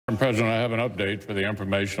President, I have an update for the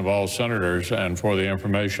information of all senators and for the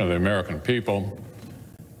information of the American people,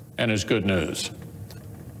 and it's good news.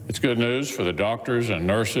 It's good news for the doctors and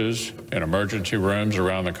nurses in emergency rooms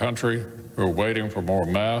around the country who are waiting for more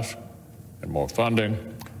masks and more funding.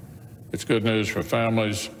 It's good news for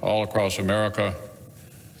families all across America.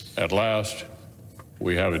 At last,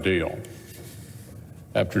 we have a deal.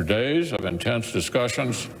 After days of intense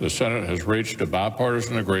discussions, the Senate has reached a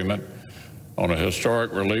bipartisan agreement on a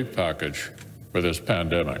historic relief package for this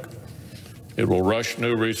pandemic. It will rush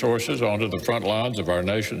new resources onto the front lines of our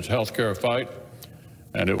nation's healthcare fight,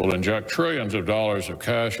 and it will inject trillions of dollars of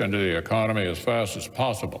cash into the economy as fast as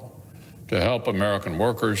possible to help American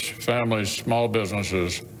workers, families, small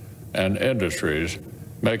businesses, and industries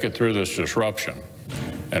make it through this disruption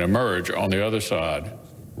and emerge on the other side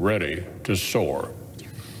ready to soar.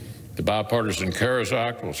 The Bipartisan CARES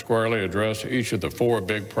Act will squarely address each of the 4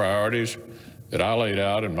 big priorities that I laid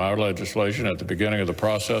out in my legislation at the beginning of the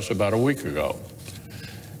process about a week ago.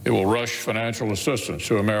 It will rush financial assistance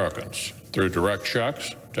to Americans through direct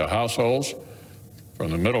checks to households from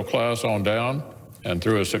the middle class on down, and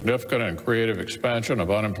through a significant and creative expansion of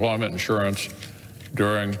unemployment insurance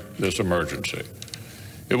during this emergency.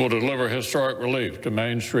 It will deliver historic relief to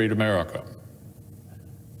Main Street America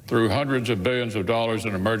through hundreds of billions of dollars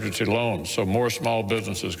in emergency loans so more small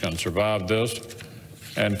businesses can survive this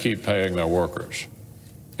and keep paying their workers.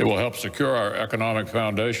 It will help secure our economic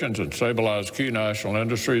foundations and stabilize key national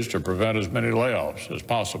industries to prevent as many layoffs as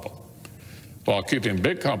possible, while keeping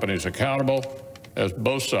big companies accountable, as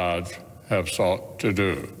both sides have sought to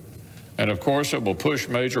do. And of course, it will push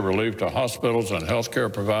major relief to hospitals and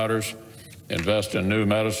healthcare providers, invest in new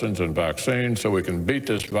medicines and vaccines so we can beat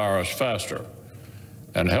this virus faster,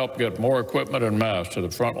 and help get more equipment and masks to the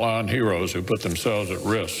frontline heroes who put themselves at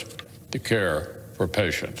risk to care for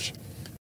patients.